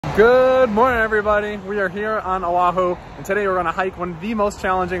Good morning, everybody. We are here on Oahu, and today we're going to hike one of the most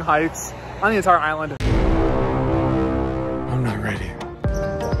challenging hikes on the entire island. I'm not ready.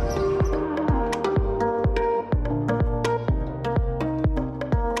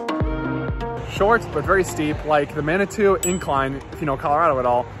 Short, but very steep, like the Manitou Incline, if you know Colorado at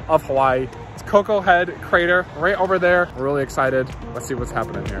all, of Hawaii. It's Koko Head Crater right over there. We're really excited. Let's see what's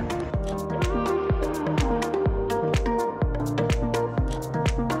happening here.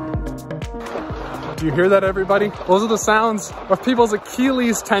 Do you hear that, everybody? Those are the sounds of people's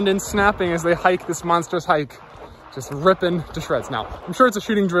Achilles tendons snapping as they hike this monstrous hike. Just ripping to shreds. Now, I'm sure it's a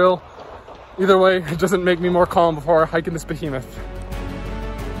shooting drill. Either way, it doesn't make me more calm before hiking this behemoth.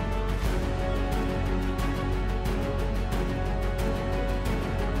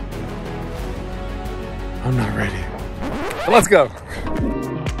 I'm not ready. But let's go.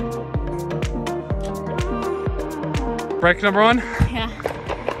 Break number one? Yeah.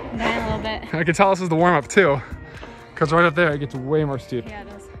 A little bit. I can tell this is the warm-up too, because right up there it gets way more steep. Yeah, it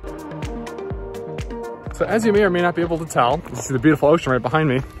does. So as you may or may not be able to tell, you see the beautiful ocean right behind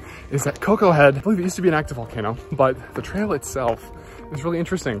me, is that Koko Head, I believe it used to be an active volcano, but the trail itself is really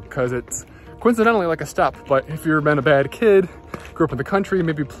interesting because it's coincidentally like a step, but if you've been a bad kid, grew up in the country,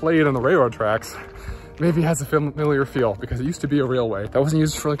 maybe played on the railroad tracks, maybe it has a familiar feel because it used to be a railway that wasn't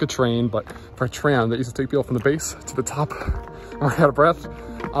used for like a train, but for a tram that used to take people from the base to the top. I'm out of breath.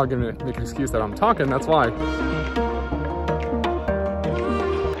 I'll make an excuse that I'm talking, that's why.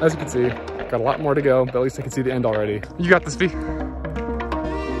 As you can see, got a lot more to go, but at least I can see the end already. You got this, V. Do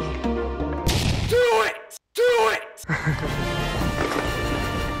it! Do it!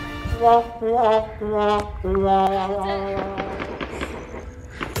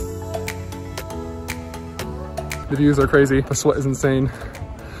 The views are crazy. The sweat is insane.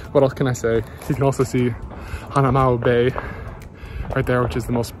 What else can I say? You can also see Hanamau Bay right there, which is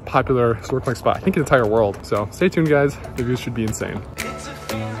the most popular snorkeling spot, I think, in the entire world. So stay tuned, guys. The views should be insane.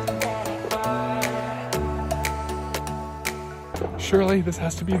 Surely this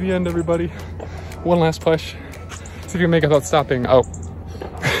has to be the end, everybody. One last push. See if you can make it without stopping. Oh,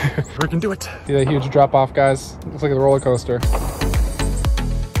 we can do it. See that huge drop off, guys? Looks like a roller coaster.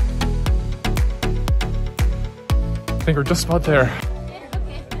 I think we're just about there.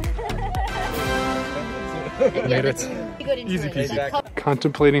 Made it. Easy peasy.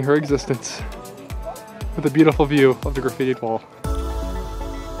 Contemplating her existence with a beautiful view of the graffitied wall.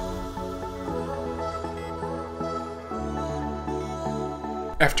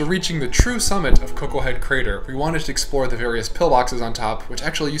 After reaching the true summit of Koko Head Crater, we wanted to explore the various pillboxes on top, which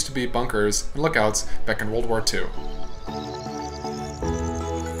actually used to be bunkers and lookouts back in World War II.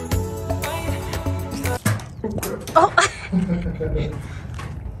 Oh!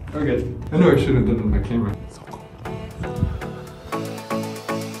 Okay. I know I shouldn't have done it with my camera. So cool.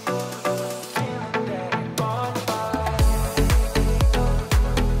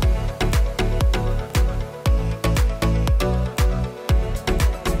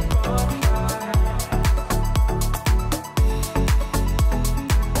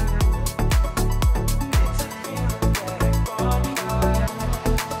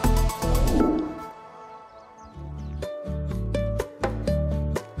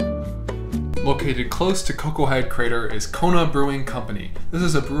 Located close to Koko Head Crater is Kona Brewing Company. This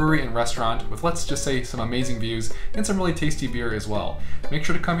is a brewery and restaurant with, let's just say, some amazing views and some really tasty beer as well. Make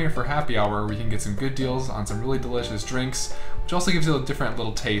sure to come here for happy hour where you can get some good deals on some really delicious drinks, which also gives you a different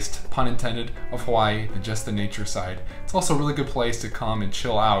little taste, pun intended, of Hawaii than just the nature side. It's also a really good place to come and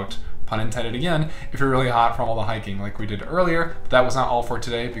chill out, pun intended again, if you're really hot from all the hiking like we did earlier, but that was not all for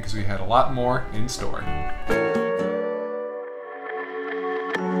today because we had a lot more in store.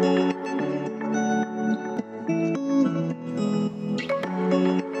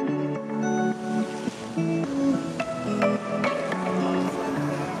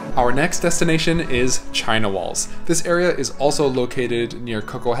 Our next destination is China Walls. This area is also located near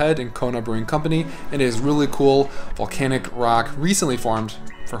Koko Head and Kona Brewing Company, and it is really cool volcanic rock recently formed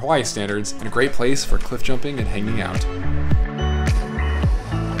for Hawaii standards, and a great place for cliff jumping and hanging out.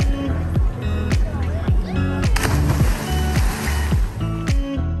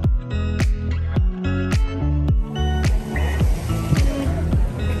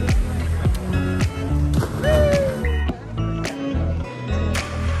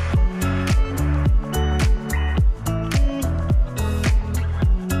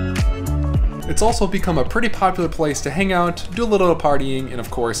 It's also become a pretty popular place to hang out, do a little partying, and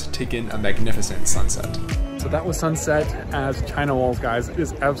of course, take in a magnificent sunset. So that was sunset as China Walls, guys. It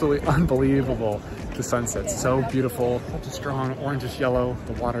is absolutely unbelievable. The sunset's so beautiful, such a strong orangish yellow.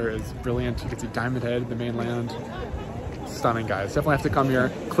 The water is brilliant. You can see Diamond Head, the mainland. stunning, guys. Definitely have to come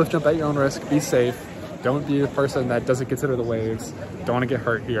here. Cliff jump at your own risk. Be safe. Don't be a person that doesn't consider the waves. Don't want to get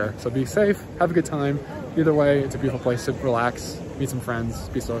hurt here. So be safe. Have a good time. Either way, it's a beautiful place to relax, meet some friends,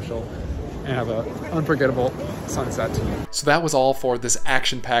 be social, and have an unforgettable sunset. So that was all for this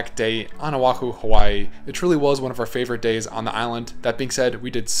action-packed day on Oahu, Hawaii. It truly was one of our favorite days on the island. That being said, we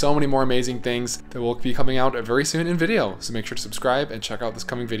did so many more amazing things that will be coming out very soon in video. So make sure to subscribe and check out these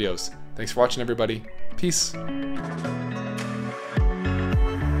coming videos. Thanks for watching, everybody. Peace.